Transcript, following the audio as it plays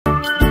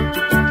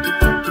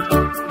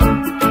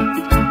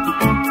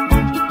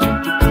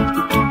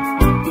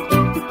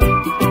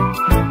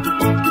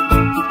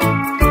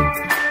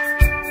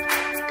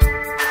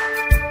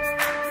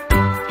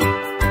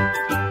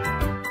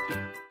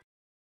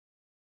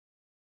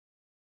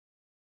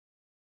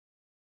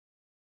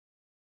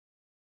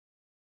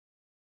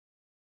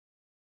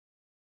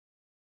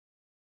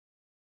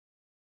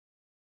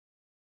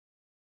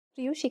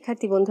প্রিয়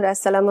শিক্ষার্থী বন্ধুরা,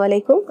 আসসালামু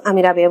আলাইকুম। আমি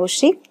রাবেয়া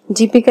বসরি।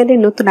 জীববিজ্ঞানের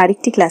নতুন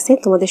আরেকটি ক্লাসে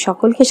তোমাদের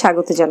সকলকে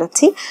স্বাগত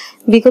জানাচ্ছি।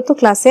 বিগত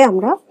ক্লাসে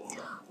আমরা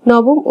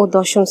নবম ও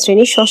দশম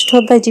শ্রেণীর ষষ্ঠ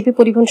অধ্যায় জীবী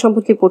পরিবহন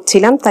সম্পর্কে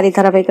পড়ছিলাম। তারই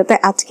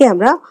ধারাবাহিকতায় আজকে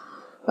আমরা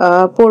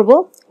পড়ব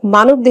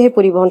মানব দেহে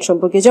পরিবহন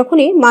সম্পর্কে।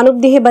 যখনই মানব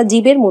দেহে বা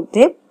জীবের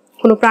মধ্যে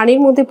কোনো প্রাণীর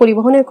মধ্যে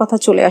পরিবহনের কথা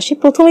চলে আসে,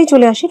 প্রথমেই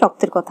চলে আসে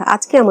রক্তের কথা।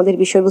 আজকে আমাদের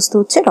বিষয়বস্তু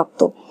হচ্ছে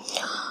রক্ত।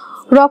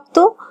 রক্ত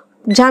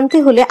জানতে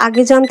হলে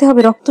আগে জানতে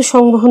হবে রক্ত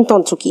সংবহন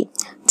তন্ত্র কি।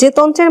 যে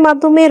তন্ত্রের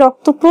মাধ্যমে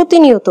রক্ত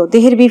প্রতিনিয়ত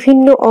দেহের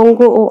বিভিন্ন অঙ্গ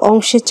ও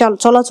অংশে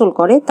চলাচল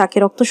করে তাকে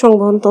রক্ত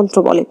সংবহন তন্ত্র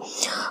বলে।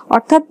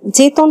 অর্থাৎ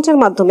যে তন্ত্রের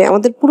মাধ্যমে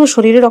আমাদের পুরো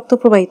শরীরে রক্ত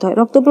প্রবাহিত হয়।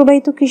 রক্ত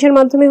প্রবাহিত কিসের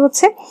মাধ্যমে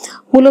হচ্ছে?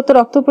 মূলত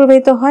রক্ত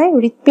প্রবাহিত হয়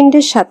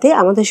হৃৎপিণ্ডের সাথে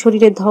আমাদের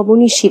শরীরের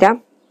ধমনী, শিরা,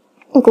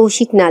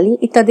 কৌশিক নালী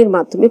ইত্যাদির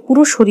মাধ্যমে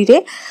পুরো শরীরে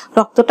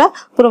রক্তটা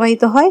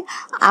প্রবাহিত হয়।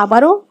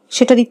 আবারও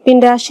সেটা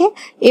হৃৎপিণ্ডে আসে।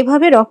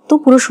 এভাবে রক্ত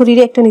পুরো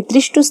শরীরে একটা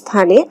নির্দিষ্ট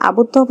স্থানে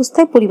আবদ্ধ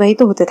অবস্থায় পরিবাহিত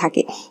হতে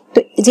থাকে। তো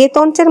যে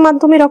তন্ত্রের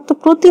মাধ্যমে রক্ত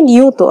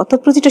প্রতিনিয়ত অর্থাৎ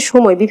প্রতিটা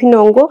সময় বিভিন্ন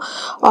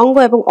অঙ্গ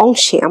এবং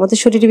অংশে আমাদের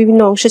শরীরে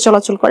বিভিন্ন অংশে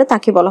চলাচল করে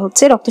তাকে বলা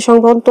হচ্ছে রক্ত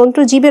সংবহন তন্ত্র।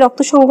 জীবে রক্ত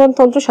সংবহন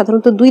তন্ত্র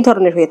সাধারণত দুই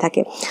ধরনের হয়ে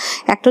থাকে।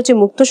 একটা হচ্ছে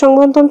মুক্ত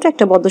সংবহন তন্ত্র,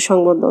 একটা বদ্ধ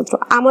সংবহন তন্ত্র।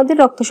 আমাদের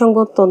রক্ত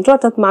সংবহন তন্ত্র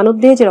অর্থাৎ মানব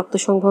দেহে যে রক্ত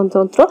সংবহন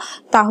তন্ত্র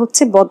তা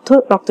হচ্ছে বদ্ধ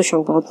রক্ত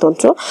সংবহন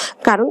তন্ত্র।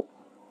 কারণ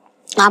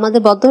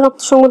আমাদের বদ্ধ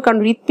রক্ত সংবহন কারণ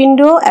হৃৎপিণ্ড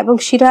এবং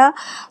শিরা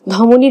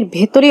ধমনীর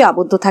ভেতরে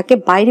আবদ্ধ থাকে,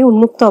 বাইরে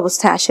উন্মুক্ত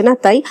অবস্থায় আসে না,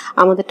 তাই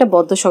আমাদেরটা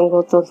বদ্ধ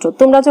সংবহন তন্ত্র।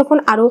 তোমরা যখন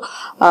আরো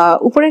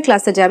উপরের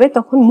ক্লাসে যাবে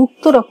তখন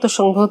মুক্ত রক্ত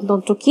সংবহন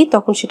তন্ত্র কি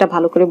তখন সেটা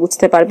ভালো করে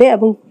বুঝতে পারবে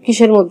এবং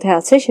কিসের মধ্যে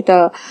আছে সেটা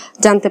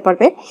জানতে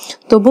পারবে।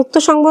 তো মুক্ত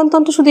সংবহন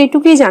তন্ত্র শুধু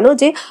এটুকুই জানো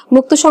যে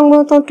মুক্ত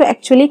সংবহন তন্ত্র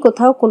অ্যাকচুয়ালি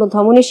কোথাও কোনো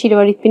ধমনী, শিরা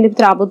বা হৃৎপিণ্ডের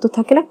ভিতরে আবদ্ধ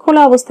থাকে না,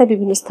 খোলা অবস্থায়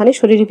বিভিন্ন স্থানে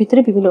শরীরের ভিতরে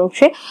বিভিন্ন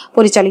অংশে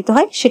পরিচালিত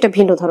হয়, সেটা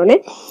ভিন্ন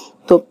ধরনের।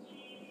 তো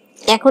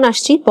এখন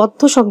আসছি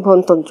বদ্ধ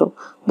সংবহন তন্ত্র।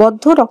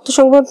 বদ্ধ রক্ত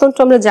সংবহন তন্ত্র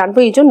আমরা জানবো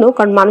এই জন্য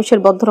কারণ মানুষের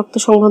বদ্ধ রক্ত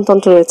সংবহন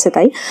তন্ত্র রয়েছে,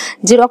 তাই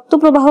যে রক্ত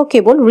প্রবাহ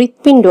কেবল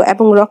হৃৎপিণ্ড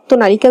এবং রক্ত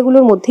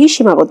নালিকাগুলোর মধ্যেই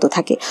সীমাবদ্ধ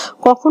থাকে,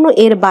 কখনো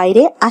এর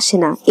বাইরে আসে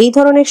না। এই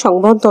ধরনের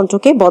সংবহন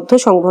তন্ত্রকে বদ্ধ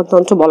সংবহন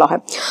তন্ত্র বলা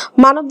হয়।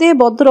 মানবদেহে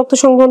বদ্ধ রক্ত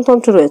সংবহন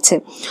তন্ত্র রয়েছে।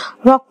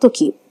 রক্ত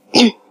কি?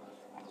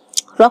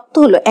 রক্ত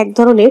হলো এক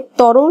ধরনের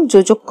তরল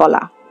যোজক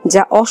কলা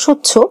যা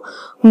অস্বচ্ছ,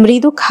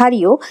 মৃদু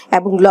ক্ষারীয়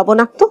এবং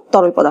লবণাক্ত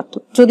তরল পদার্থ।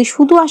 যদি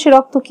শুধু আসে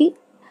রক্ত কি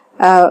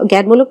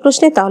জ্ঞানমূলক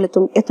প্রশ্নে তাহলে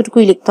তুমি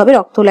এতটুকুই লিখতে হবে,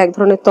 রক্ত হলো এক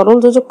ধরনের তরল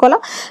যোজক কলা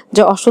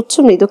যা অস্বচ্ছ,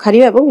 মৃদু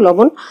ক্ষারীয় এবং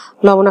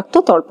লবণাক্ত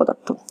তরল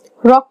পদার্থ।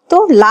 রক্ত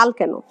লাল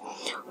কেন?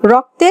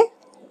 রক্তে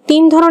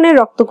 3 ধরনের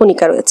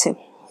রক্তকণিকা রয়েছে।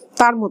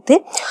 তার মধ্যে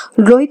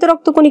লোহিত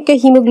রক্তকণিকায়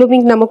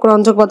হিমোগ্লোবিন নামক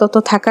রঞ্জক পদার্থ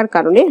থাকার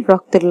কারণে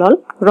রক্তের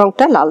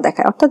রংটা লাল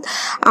দেখায়। অর্থাৎ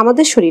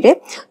আমাদের শরীরে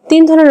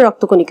 3 ধরনের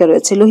রক্তকণিকা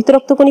রয়েছে, লোহিত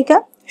রক্তকণিকা,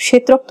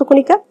 শ্বেত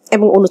রক্তকণিকা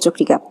এবং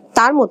অনুচক্রিকা।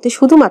 তার মধ্যে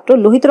শুধুমাত্র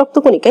লোহিত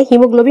রক্তকণিকায়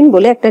হিমোগ্লোবিন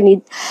বলে একটা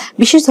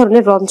বিশেষ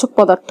ধরনের রঞ্জক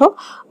পদার্থ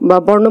বা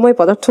বর্ণময়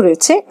পদার্থ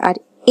রয়েছে। আর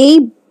এই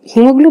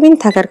হিমোগ্লোবিন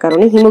থাকার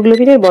কারণে,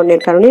 হিমোগ্লোবিনের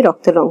বর্ণের কারণে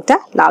রক্তের রংটা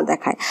লাল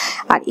দেখায়।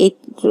 আর এই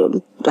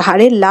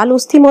হাড়ের লাল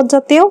অস্থি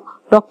মজ্জাতেও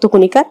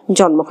রক্তকণিকার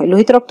জন্ম হয়।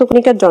 লোহিত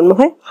রক্তকণিকার জন্ম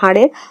হয়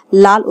হাড়ের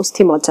লাল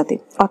অস্থি মজ্জাতে।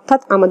 অর্থাৎ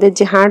আমাদের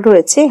যে হাড়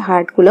রয়েছে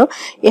হাড়গুলো,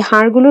 এই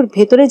হাড়গুলোর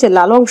ভেতরে যে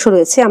লাল অংশ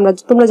রয়েছে,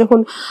 তোমরা যখন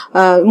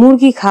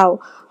মুরগি খাও,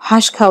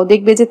 হাঁস খাও,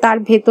 দেখবে যে তার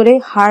ভেতরে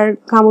হাড়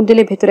কামড়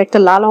দিলে ভেতরে একটা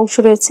লাল অংশ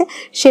রয়েছে,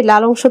 সেই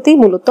লাল অংশতেই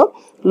মূলত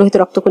লোহিত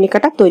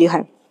রক্তকণিকাটা তৈরি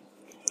হয়।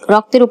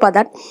 রক্তের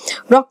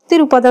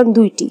উপাদান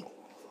 2টি,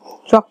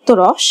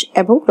 রক্তরস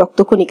এবং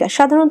রক্তকণিকা।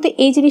 সাধারণত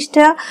এই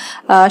জিনিসটা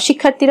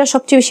শিক্ষার্থীরা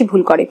সবচেয়ে বেশি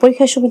ভুল করে।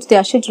 পরীক্ষার সময় যদি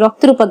আসে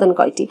রক্তের উপাদান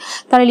কয়টি,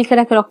 তারা লিখে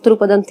রাখে রক্তের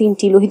উপাদান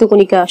 3টি, লোহিত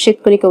কণিকা,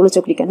 শ্বেতকণিকা,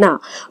 অনুচক্রিকা। না,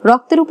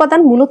 রক্তের উপাদান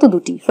মূলত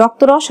 2টি,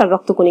 রক্তরস আর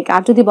রক্তকণিকা।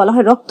 আর যদি বলা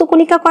হয়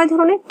রক্তকণিকা কয়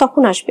ধরনের,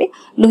 তখন আসবে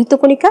লোহিত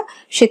কণিকা,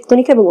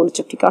 শ্বেতকণিকা এবং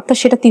অনুচক্রিকা, অর্থাৎ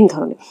সেটা 3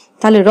 ধরনের।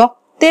 তাহলে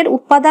রক্তের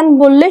উপাদান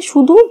বললে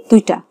শুধু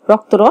 2টা,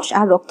 রক্তরস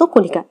আর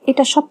রক্তকণিকা।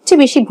 এটা সবচেয়ে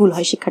বেশি ভুল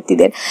হয়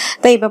শিক্ষার্থীদের,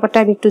 তাই এই ব্যাপারটা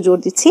আমি একটু জোর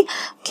দিচ্ছি,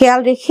 খেয়াল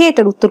রেখে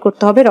এটার উত্তর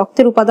করতে হবে।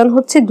 রক্তের উপাদান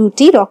হচ্ছে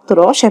 2টি,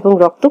 রক্তরস এবং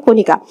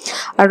রক্তকণিকা।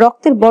 আর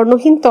রক্তের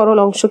বর্ণহীন তরল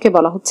অংশকে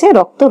বলা হচ্ছে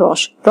রক্তরস।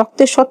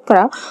 রক্তের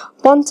শতকরা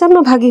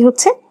 55%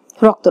 হচ্ছে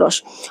রক্তরস।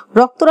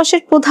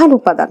 রক্তরসের প্রধান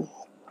উপাদান,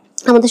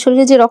 আমাদের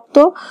শরীরে যে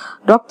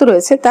রক্ত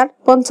রয়েছে তার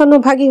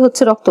 55%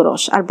 হচ্ছে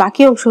রক্তরস আর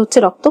বাকি অংশ হচ্ছে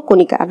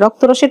রক্তকণিকা। আর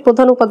রক্তরসের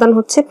প্রধান উপাদান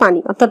হচ্ছে পানি,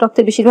 অর্থাৎ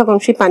রক্তের বেশিরভাগ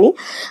অংশই পানি।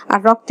 আর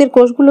রক্তের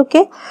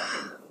কোষগুলোকে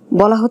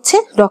বলা হচ্ছে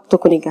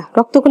রক্তকণিকা।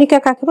 রক্তকণিকা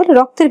কাকে বলে?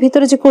 রক্তের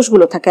ভিতরে যে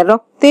কোষগুলো থাকে,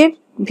 রক্তের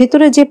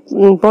ভিতরে যে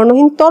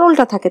বর্ণহীন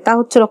তরলটা থাকে তা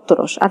হচ্ছে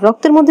রক্তরস, আর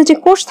রক্তের মধ্যে যে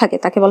কোষ থাকে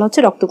তাকে বলা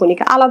হচ্ছে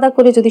রক্তকণিকা। আলাদা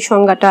করে যদি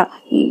সংজ্ঞাটা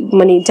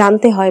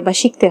জানতে হয় বা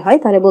শিখতে হয়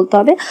তাহলে বলতে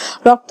হবে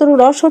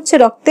রক্তরস হচ্ছে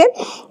রক্তের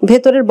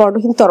ভেতরের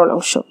বর্ণহীন তরল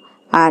অংশ,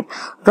 আর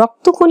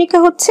রক্তকণিকা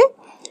হচ্ছে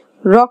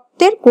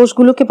রক্তের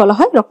কোষগুলোকে বলা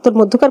হয়, রক্তের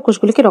মধ্যকার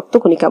কোষগুলোকে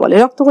রক্তকণিকা বলে।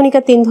 রক্তকণিকা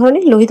 3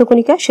 ধরনের, লোহিত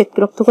কণিকা, শ্বেত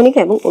রক্তকণিকা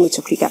এবং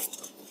অনুচক্রিকা।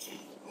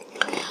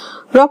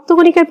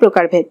 রক্তকণিকার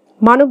প্রকারভেদ।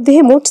 মানব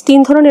দেহে মোট 3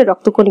 ধরনের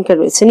রক্তকণিকা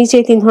রয়েছে। নিচে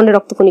এই 3 ধরনের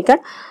রক্তকণিকার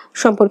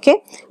সম্পর্কে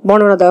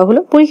বর্ণনা দেওয়া হলো।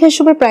 পরীক্ষার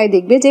সময় প্রায়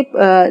দেখবে যে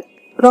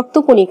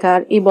রক্তকণিকার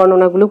এই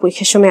বর্ণনাগুলো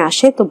পরীক্ষার সময়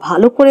আসে, তো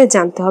ভালো করে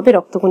জানতে হবে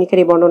রক্তকণিকার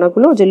এই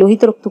বর্ণনাগুলো, যে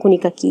লোহিত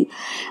রক্তকণিকা কি,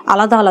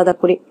 আলাদা আলাদা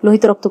করে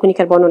লোহিত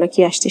রক্তকণিকার বর্ণনা কি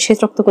আসছে, শ্বেত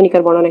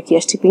রক্তকণিকার বর্ণনা কি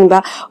আসছে, কিংবা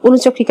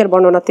অনুচক্রিকার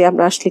বর্ণনাতে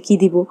আমরা আসলে কি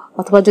দিব,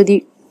 অথবা যদি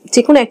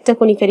যে কোনো একটা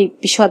কণিকারই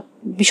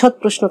বিশদ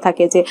প্রশ্ন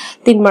থাকে যে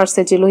 3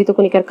 মার্কসের যে লোহিত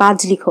কণিকার কাজ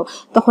লিখো,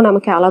 তখন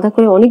আমাকে আলাদা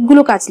করে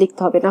অনেকগুলো কাজ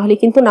লিখতে হবে, না হলে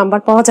কিন্তু নাম্বার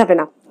পাওয়া যাবে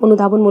না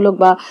অনুধাবনমূলক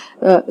বা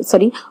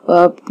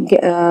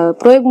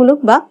প্রয়োগমূলক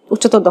বা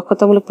উচ্চতর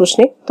দক্ষতামূলক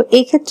প্রশ্নে। তো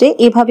এই ক্ষেত্রে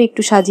এভাবে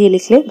একটু সাজিয়ে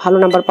লিখলে ভালো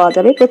নাম্বার পাওয়া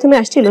যাবে। প্রথমে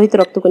আসছে লোহিত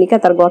রক্তকণিকা,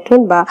 তার গঠন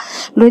বা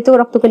লোহিত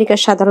রক্তকণিকার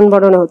সাধারণ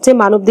বর্ণনা হচ্ছে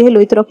মানবদেহে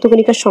লোহিত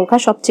রক্তকণিকার সংখ্যা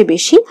সবচেয়ে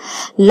বেশি,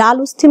 লাল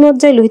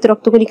অস্থিমজ্জায় লোহিত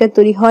রক্তকণিকা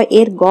তৈরি হয়,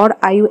 এর গড়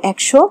আয়ু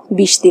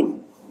 120 দিন,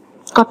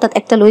 অর্থাৎ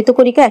একটা লোহিত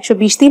কণিকা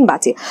 120 দিন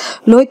বাঁচে।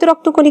 লোহিত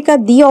রক্তকণিকা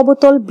দ্বি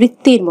অবতল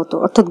বৃত্তির মতো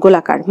অর্থাৎ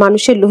গোলাকার।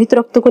 মানুষের লোহিত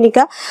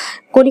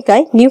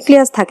কণিকায়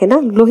নিউক্লিয়াস থাকে না।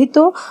 লোহিত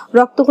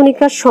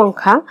রক্তকণিকার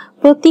সংখ্যা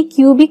প্রতি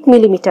কিউবিক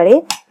মিলিমিটারে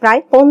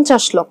প্রায়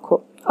 50 লক্ষ,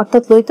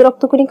 অর্থাৎ লোহিত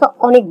রক্তকণিকা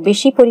অনেক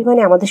বেশি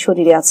পরিমাণে আমাদের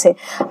শরীরে আছে।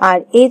 আর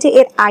এই যে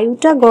এর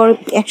আয়ুটা গড়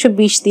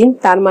 120 দিন,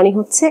 তার মানে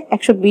হচ্ছে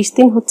 120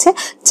 দিন হচ্ছে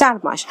 4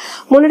 মাস।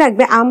 মনে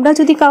রাখবে, আমরা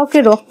যদি কাউকে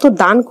রক্ত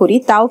দান করি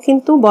তাও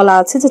কিন্তু বলা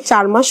আছে যে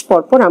 4 মাস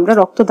পর পর আমরা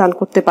রক্ত দান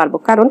করতে পারবো,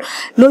 কারণ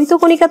লোহিত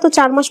কণিকা তো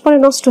 4 মাস পরে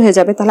নষ্ট হয়ে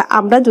যাবে। তাহলে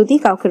আমরা যদি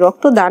কাউকে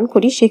রক্ত দান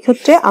করি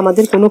সেক্ষেত্রে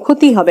আমাদের কোনো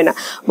ক্ষতি হবে না,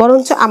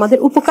 বরঞ্চ আমাদের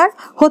উপকার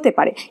হতে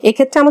পারে।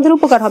 এক্ষেত্রে আমাদের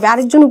উপকার হবে,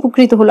 আরেকজন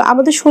উপকৃত হলো।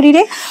 আমাদের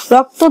শরীরে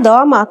রক্ত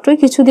দেওয়া মাত্রই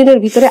কিছুদিনের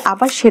ভিতরে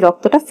আবার সেই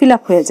রক্তটা ফিল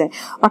আপ হয়ে যায়,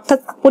 অর্থাৎ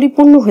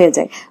পরিপূর্ণ হয়ে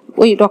যায়।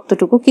 ওই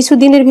রক্তটুকু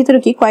কিছুদিনের ভিতরে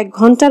কি কয়েক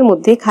ঘন্টার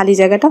মধ্যে খালি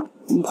জায়গাটা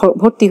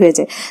ভর্তি হয়ে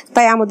যায়।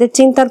 তাই আমাদের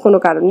চিন্তার কোনো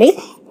কারণ নেই।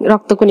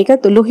 রক্তকণিকা,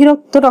 তো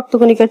লোহিত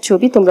রক্তকণিকার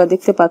ছবি তোমরা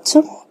দেখতে পাচ্ছ।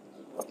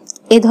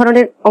 এই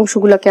ধরনের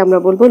অংশগুলোকে আমরা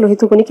বলবো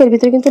লোহিত কণিকা। এর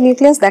ভিতরে কিন্তু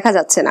নিউক্লিয়াস দেখা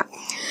যাচ্ছে না,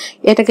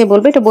 এটাকে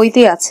বলবো, এটা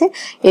বইতেই আছে।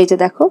 এই যে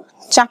দেখো,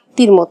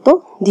 চাকতির মতো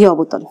দ্বি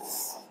অবতল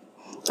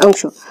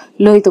অংশ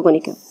লোহিত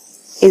কণিকা।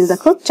 এই যে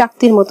দেখো,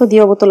 চাকতির মতো দ্বি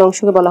অবতল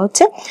অংশকে বলা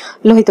হচ্ছে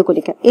লোহিত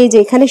কণিকা। এই যে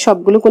এখানে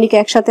সবগুলো কণিকা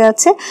একসাথে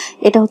আছে,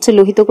 এটা হচ্ছে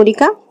লোহিত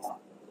কণিকা,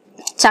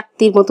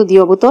 চাকতির মতো দ্বি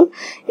অবতল।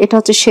 এটা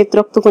হচ্ছে শ্বেত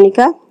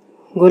রক্তকণিকা,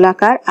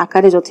 গোলাকার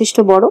আকারে যথেষ্ট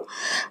বড়।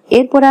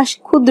 এরপরে আসে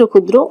ক্ষুদ্র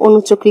ক্ষুদ্র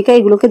অনুচক্রিকা,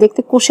 এগুলোকে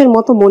দেখতে কোষের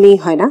মতো মনেই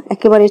হয় না,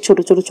 একেবারে ছোট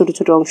ছোট ছোট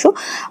ছোট অংশ।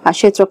 আর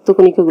শ্বেত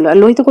রক্তকণিকাগুলো, আর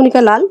লোহিত কণিকা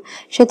লাল,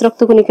 শ্বেত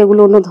রক্তকণিকাগুলো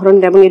অন্য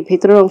ধরনের এবং এর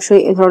ভেতরের অংশ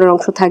এ ধরনের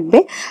অংশ থাকবে।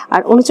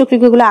 আর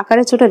অনুচক্রিকাগুলো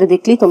আকারে ছোট, এটা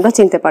দেখলেই তোমরা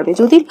চিনতে পারবে।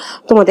 যদি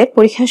তোমাদের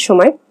পরীক্ষার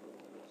সময়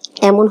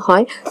এমন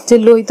হয় যে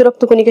লোহিত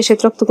রক্তকণিকা,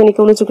 শ্বেত রক্তকণিকা,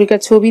 অনুচক্রিকার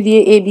ছবি দিয়ে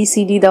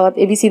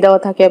এবিসি দেওয়া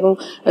থাকে এবং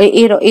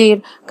এর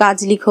কাজ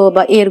লিখো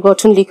বা এর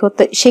গঠন লিখো,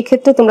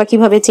 সেক্ষেত্রে তোমরা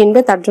কিভাবে চিনবে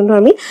তার জন্য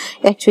আমি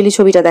অ্যাকচুয়ালি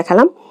ছবিটা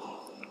দেখালাম।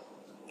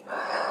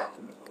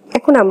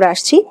 এখন আমরা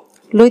আসছি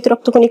লোহিত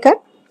রক্তকণিকার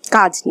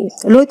কাজ নিয়ে।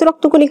 লোহিত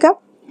রক্তকণিকা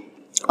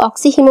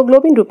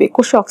অক্সিহিমোগ্লোবিন রূপে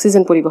কোষে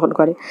অক্সিজেন পরিবহন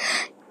করে।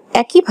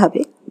 একইভাবে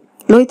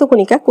লোহিত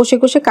কণিকা কোষে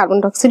কোষে কার্বন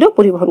ডাইঅক্সাইডও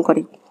পরিবহন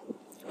করে,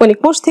 মানে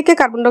কোষ থেকে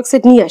কার্বন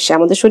ডাইঅক্সাইড নিয়ে আসে,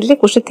 আমাদের শরীরে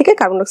কোষের থেকে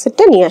কার্বন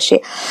ডাইঅক্সাইডটা নিয়ে আসে।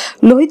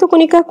 লোহিত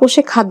কণিকা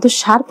কোষে খাদ্য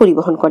সার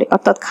পরিবহন করে,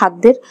 অর্থাৎ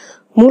খাদ্যের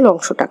মূল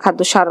অংশটা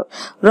খাদ্য সার।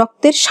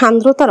 রক্তের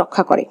সান্দ্রতা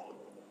রক্ষা করে,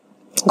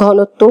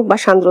 ঘনত্ব বা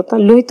সান্দ্রতা।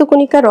 লোহিত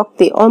কণিকা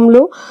রক্তে অম্ল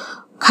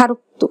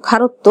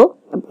ক্ষারত্ব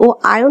ও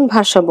আয়ন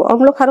ভারসাম্য,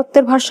 অম্ল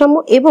ক্ষারত্বের ভারসাম্য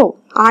এবং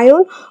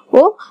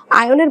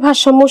আয়নের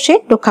ভারসাম্য সে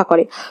রক্ষা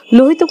করে।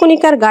 লোহিত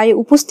কণিকার গায়ে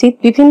উপস্থিত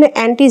বিভিন্ন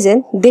অ্যান্টিজেন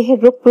দেহের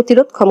রোগ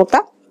প্রতিরোধ ক্ষমতা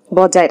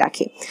বজায়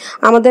রাখে।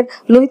 আমাদের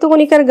লোহিত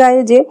কণিকার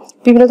গায়ে যে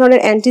বিভিন্ন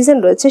ধরনের অ্যান্টিজেন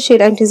রয়েছে, সেই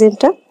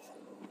অ্যান্টিজেনটা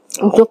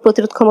রোগ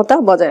প্রতিরোধ ক্ষমতা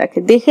বজায় রাখে।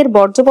 দেহের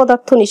বর্জ্য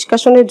পদার্থ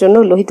নিষ্কাশনের জন্য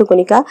লোহিত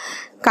কণিকা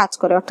কাজ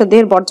করে, অর্থাৎ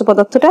দেহের বর্জ্য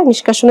পদার্থটা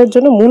নিষ্কাশনের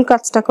জন্য মূল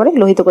কাজটা করে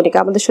লোহিত কণিকা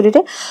আমাদের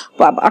শরীরে।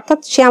 অর্থাৎ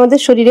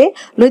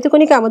লোহিত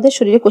কণিকা আমাদের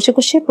শরীরে কোষে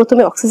কোষে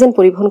প্রথমে অক্সিজেন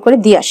পরিবহন করে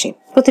দিয়ে আসে।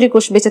 প্রতিটি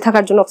কোষ বেঁচে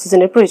থাকার জন্য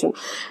অক্সিজেনের প্রয়োজন।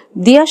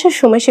 দিয়ে আসার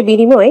সময় সে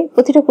বিনিময়ে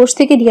প্রতিটা কোষ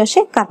থেকে দিয়ে আসে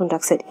কার্বন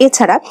ডাইঅক্সাইড।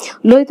 এছাড়া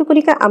লোহিত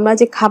কণিকা আমরা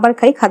যে খাবার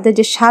খাই, খাদ্যের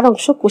যে সার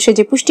অংশ, কোষে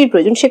যে পুষ্টির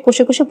প্রয়োজন, সে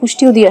কোষে কোষে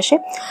পুষ্টিও দিয়ে আসে।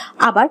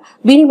 আবার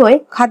বিনিময়ে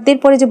খাদ্যের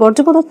পরে যে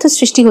বর্জ্য পদার্থ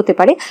সৃষ্টি হতে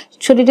পারে,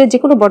 শরীরের যে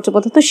কোনো বর্জ্য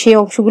পদার্থ, সেই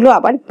অংশগুলো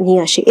আবার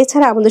নিয়ে আসে।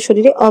 এছাড়া আমাদের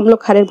শরীরে অম্ল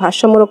ক্ষারের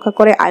ভারসাম্য রক্ষা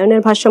করে,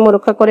 আয়নের ভারসাম্য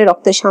রক্ষা করে,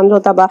 রক্তের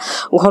সান্দ্রতা বা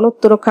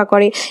ঘনত্ব রক্ষা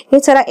করে।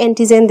 এছাড়া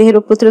অ্যান্টিজেন, দেহের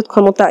রোগ প্রতিরোধ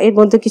ক্ষমতা, এর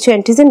মধ্যে কিছু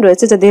অ্যান্টিজেন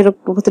রয়েছে যা দেহের রোগ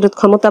প্রতিরোধ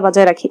ক্ষমতা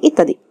বজায় রাখে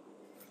ইত্যাদি।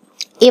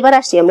 এবার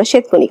আসছি আমরা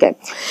শ্বেত কণিকায়।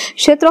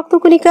 শ্বেত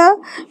রক্তকণিকা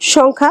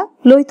সংখ্যা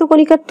লোহিত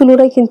কণিকার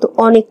তুলনায় কিন্তু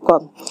অনেক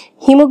কম।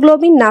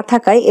 হিমোগ্লোবিন না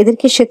থাকায়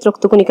এদেরকে শ্বেত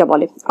রক্তকণিকা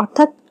বলে।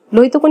 অর্থাৎ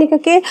লোহিত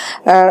কণিকাকে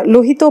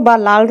লোহিত বা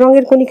লাল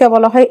রঙের কণিকা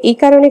বলা হয় এই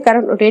কারণে,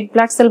 কারণ রেড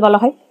ব্লাড সেল বলা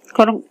হয়,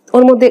 কারণ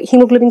ওর মধ্যে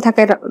হিমোগ্লোবিন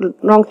থাকায়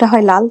রংটা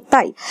হয় লাল,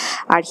 তাই।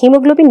 আর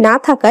হিমোগ্লোবিন না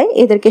থাকায়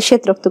এদেরকে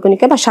শ্বেত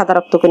রক্তকণিকা বা সাদা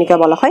রক্তকণিকা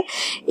বলা হয়।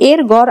 এর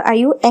গড়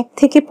আয়ু 1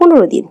 থেকে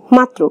 15 দিন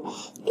মাত্র।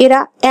 এরা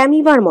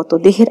অ্যামিবার মতো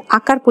দেহের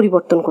আকার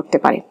পরিবর্তন করতে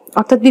পারে,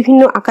 অর্থাৎ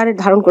বিভিন্ন আকারের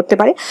ধারণ করতে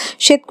পারে।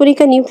 শ্বেত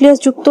কণিকা নিউক্লিয়াস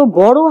যুক্ত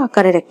বড়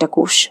আকারের একটা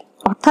কোষ,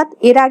 অর্থাৎ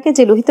এর আগে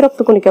যে লোহিত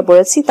রক্তকণিকা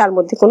পড়েছি তার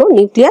মধ্যে কোনো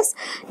নিউক্লিয়াস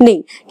নেই,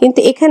 কিন্তু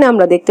এখানে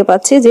আমরা দেখতে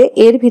পাচ্ছি যে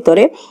এর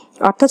ভিতরে,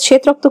 অর্থাৎ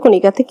শ্বেত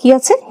রক্তকণিকাতে কি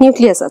আছে,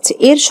 নিউক্লিয়াস আছে।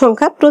 এর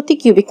সংখ্যা প্রতি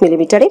কিউবিক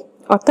মিলিমিটারে,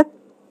 অর্থাৎ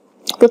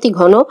প্রতি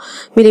ঘন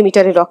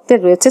মিলিমিটারের রক্তের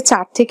রয়েছে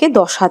 4 থেকে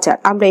 10,000।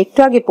 আমরা একটু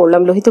আগে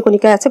পড়লাম লোহিত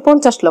কণিকায় আছে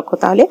 50 লক্ষ,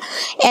 তাহলে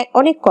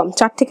অনেক কম,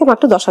 4 থেকে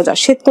মাত্র 10,000।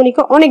 শ্বেত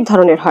কণিকা অনেক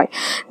ধরনের হয়,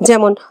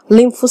 যেমন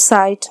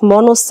lymphocyte,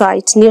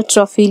 monocyte,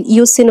 neutrophil,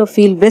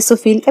 eosinophil,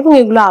 basophil, এবং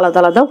এগুলো আলাদা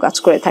আলাদাও কাজ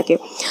করে থাকে।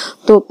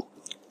 তো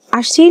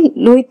আসছি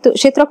লোহিত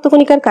শ্বেত রক্ত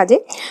কণিকার কাজে।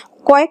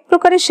 কয়েক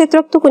প্রকারের শ্বেত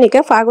রক্ত কণিকা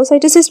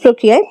ফাগোসাইটোসিস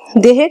প্রক্রিয়ায়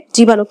দেহের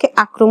জীবাণুকে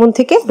আক্রমণ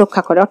থেকে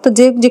রক্ষা করে, অর্থাৎ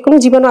যে কোনো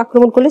জীবাণু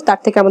আক্রমণ করলে তার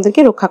থেকে আমাদেরকে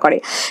রক্ষা করে।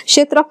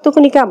 শ্বেত রক্ত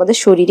কণিকা আমাদের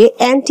শরীরে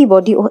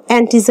অ্যান্টিবডি ও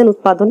অ্যান্টিজেন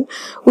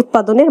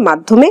উৎপাদনের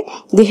মাধ্যমে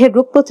দেহের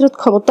রোগ প্রতিরোধ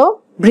ক্ষমতা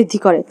বৃদ্ধি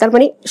করে। তার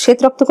মানে শ্বেত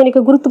রক্তকণিকা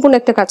গুরুত্বপূর্ণ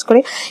একটা কাজ করে।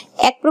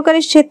 এক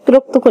প্রকারের শ্বেত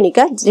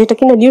রক্তকণিকা যেটা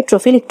কিনা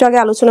নিউট্রোফিল, একটু আগে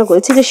আলোচনা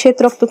করেছি যে শ্বেত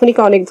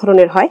রক্তকণিকা অনেক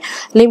ধরনের হয়,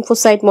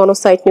 lymphocyte,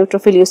 monocyte,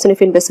 neutrophil,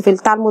 eosinophil, basophil,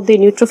 তার মধ্যে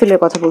নিউট্রোফিলের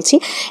কথা বলছি।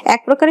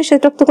 এক প্রকারের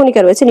শ্বেত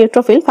রক্তকণিকা রয়েছে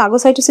নিউট্রোফিল,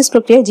 ফাগোসাইটোসিস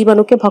প্রক্রিয়ায়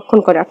জীবাণুকে ভক্ষণ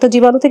করে, অর্থাৎ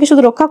জীবাণু থেকে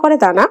শুধু রক্ষা করে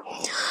তা না,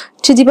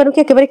 সে জীবাণুকে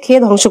একেবারে খেয়ে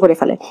ধ্বংস করে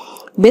ফেলে।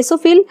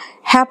 বেসোফিল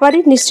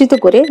হ্যাপারিন নিঃসৃত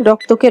করে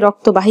রক্তকে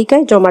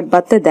রক্তবাহিকায় জমাট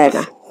বাঁধতে দেয়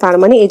না। তার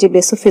মানে এই যে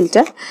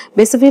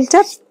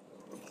বেসোফিলটা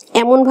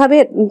এমন ভাবে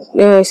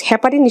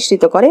হ্যাপারিন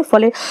নিঃসৃত করে,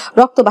 ফলে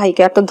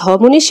রক্তবাহিকা অর্থাৎ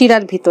ধমনী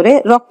শিরার ভিতরে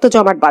রক্ত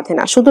জমাট বাঁধে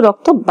না, শুধু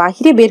রক্ত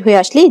বাহিরে বের হয়ে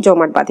আসলেই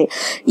জমাট বাঁধে।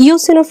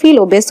 ইওসিনোফিল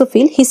ও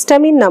বেসোফিল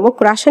হিস্টামিন নামক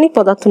রাসায়নিক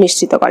পদার্থ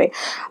নিঃসৃত করে,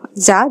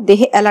 যা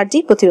দেহে অ্যালার্জি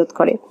প্রতিরোধ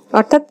করে।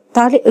 অর্থাৎ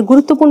তাহলে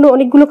গুরুত্বপূর্ণ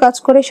অনেকগুলো কাজ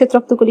করে শ্বেত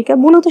রক্তকণিকা।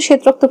 মূলত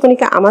শ্বেত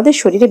রক্তকণিকা আমাদের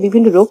শরীরে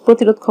বিভিন্ন রোগ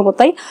প্রতিরোধ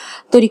ক্ষমতাই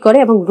তৈরি করে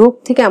এবং রোগ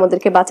থেকে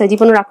আমাদেরকে বাঁচায়,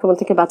 জীবাণুর আক্রমণ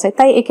থেকে বাঁচায়।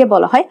 তাই একে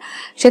বলা হয়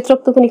শ্বেত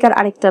রক্তকণিকার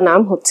আরেকটা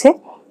নাম হচ্ছে,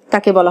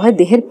 তাকে বলা হয়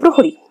দেহের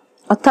প্রহরী।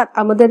 অর্থাৎ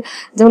আমাদের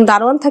যেমন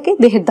দারোয়ান থাকে,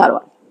 দেহের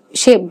দারোয়ান,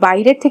 সে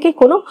বাইরের থেকে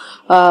কোনো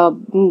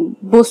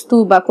বস্তু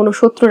বা কোনো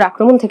শত্রুর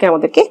আক্রমণ থেকে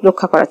আমাদেরকে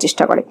রক্ষা করার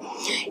চেষ্টা করে।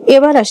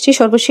 এবার আসছি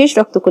সর্বশেষ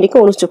রক্তকণিকা,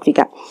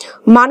 অণুচক্রিকা।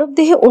 মানব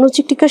দেহে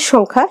অণুচক্রিকার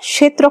সংখ্যা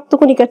শ্বেত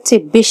রক্তকণিকার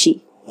চেয়ে বেশি,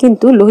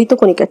 কিন্তু লোহিত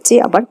কণিকার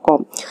চেয়ে আবার কম।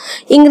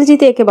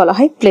 ইংরেজিতে একে বলা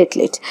হয়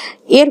প্লেটলেট।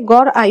 এর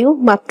গড় আয়ু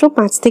মাত্র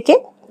 5 থেকে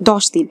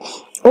 10 দিন।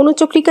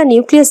 অণুচক্রিকা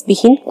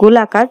নিউক্লিয়াসবিহীন,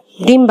 গোলাকার,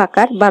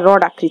 ডিম্বাকার বা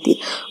রড আকৃতির,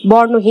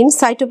 বর্ণহীন,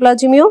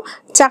 সাইটোপ্লাজমীয়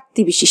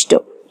চাকতি বিশিষ্ট,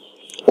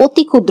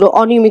 অতি ক্ষুদ্র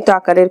অনিয়মিত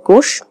আকারের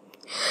কোষ।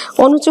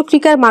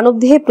 অণুচক্রিকার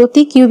মানবদেহে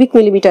প্রতি কিউবিক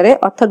মিলিমিটারে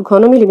অর্থাৎ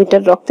ঘন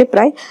মিলিমিটার রক্তে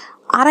প্রায়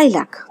 2.5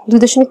 লাখ,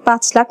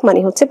 2.5 লাখ মানে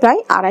হচ্ছে প্রায়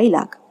 2.5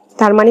 লাখ।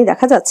 তার মানে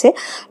দেখা যাচ্ছে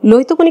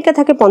লোহিত কণিকা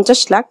থাকে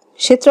 50 লাখ,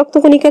 শ্বেত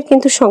রক্তকণিকার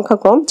কিন্তু সংখ্যা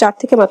কম, 4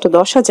 থেকে মাত্র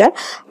 10,000,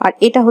 আর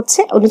এটা হচ্ছে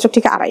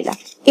অণুচক্রিকা 2.5 লাখ।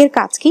 এর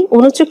কাজ কি?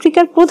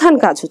 অণুচক্রিকার প্রধান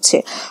কাজ হচ্ছে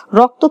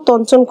রক্ত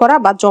তঞ্চন করা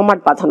বা জমাট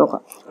বাঁধানো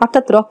করা,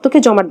 অর্থাৎ রক্তকে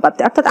জমাট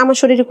বাঁধতে। অর্থাৎ আমার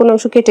শরীরে কোনো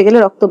অংশ কেটে গেলে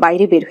রক্ত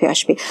বাইরে বের হয়ে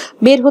আসবে,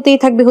 বের হতেই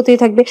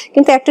থাকবে,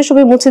 কিন্তু একটা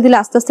সময় মুছে দিলে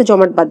আস্তে আস্তে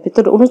জমাট বাঁধবে। তো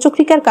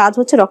অণুচক্রিকার কাজ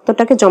হচ্ছে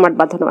রক্তটাকে জমাট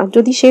বাঁধানো, আর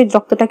যদি সেই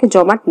রক্তটাকে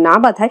জমাট না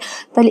বাঁধায়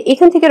তাহলে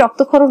এখান থেকে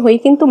রক্তক্ষরণ হয়ে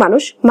কিন্তু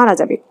মানুষ মারা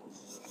যাবে।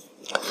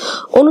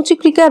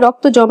 অণুচক্রিকা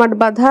রক্ত জমাট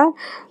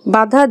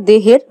বাঁধা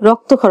দেহের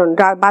রক্তক্ষরণ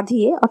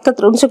বাঁধিয়ে, অর্থাৎ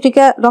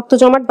অণুচক্রিকা রক্ত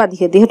জমাট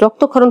বাঁধিয়ে দেহের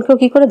রক্তক্ষরণকেও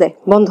কি করে দেয়?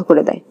 বন্ধ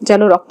করে দেয়,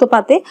 যেন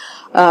রক্তপাতে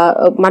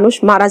মানুষ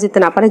মারা যেতে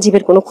না পারে,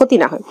 জীবের কোনো ক্ষতি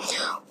না হয়।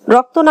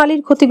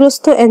 রক্তনালীর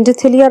ক্ষতিগ্রস্ত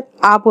এন্ডোথেলিয়ার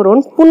আবরণ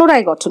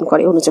পুনরায় গঠন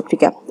করে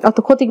অণুচক্রিকা,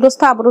 অর্থাৎ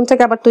ক্ষতিগ্রস্ত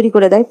আবরণটাকে আবার তৈরি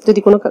করে দেয় যদি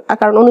কোনো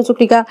কারণ।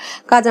 অণুচক্রিকা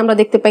কাজ আমরা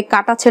দেখতে পাই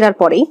কাটা ছেঁড়ার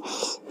পরেই।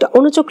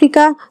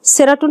 অণুচক্রিকা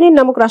সেরাটোনিন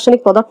নামক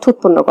রাসায়নিক পদার্থ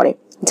উৎপন্ন করে,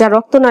 যা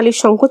রক্তনালীর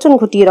সংকোচন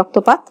ঘটিয়ে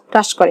রক্তপাত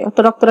হ্রাস করে,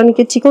 অর্থাৎ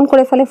রক্তনালীকে চিকন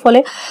করে ফেলে, ফলে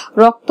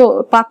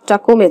রক্তপাতটা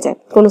কমে যায়।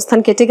 কোন স্থান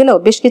কেটে গেলেও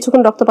বেশ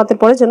কিছুক্ষণ রক্তপাতের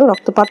পরে যেন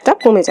রক্তপাতটা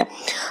কমে যায়।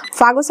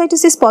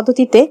 ফাগোসাইটোসিস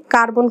পদ্ধতিতে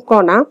কার্বন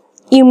কণা,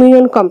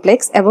 ইমিউন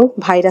কমপ্লেক্স এবং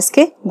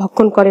ভাইরাসকে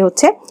ভক্ষণ করে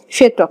হচ্ছে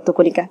শ্বেত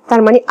রক্তকণিকা।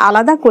 তার মানে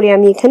আলাদা করে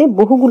আমি এখানে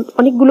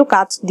অনেকগুলো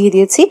কাজ দিয়ে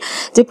দিয়েছি,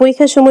 যে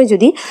পরীক্ষার সময়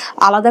যদি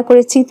আলাদা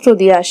করে চিত্র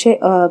দিয়ে আসে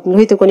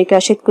লোহিত কণিকা,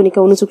 শ্বেত কণিকা,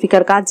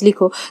 অণুচক্রিকার কাজ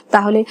লিখো,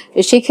 তাহলে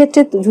সেই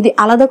ক্ষেত্রে যদি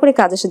আলাদা করে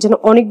কাজ আসে যেন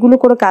অনেকগুলো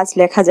করে কাজ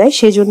লেখা যায়,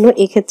 সেই জন্য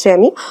এই ক্ষেত্রে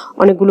আমি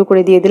অনেকগুলো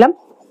করে দিয়ে দিলাম।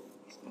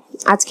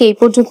 আজকে এই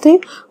পর্যন্তই।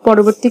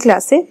 পরবর্তী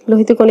ক্লাসে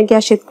লোহিত কণিকা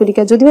আর শ্বেত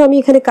কণিকা, যদিও আমি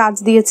এখানে কাজ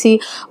দিয়েছি,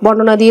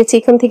 বর্ণনা দিয়েছি,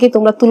 এখান থেকে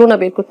তোমরা তুলনা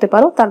বের করতে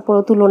পারো,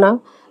 তারপরও তুলনা,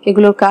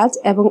 এগুলোর কাজ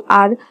এবং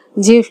আর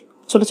যে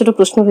ছোট ছোট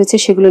প্রশ্ন হয়েছে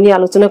সেগুলো নিয়ে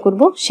আলোচনা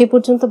করব। সে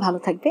পর্যন্ত ভালো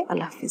থাকবে।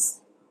 আল্লাহ হাফিজ।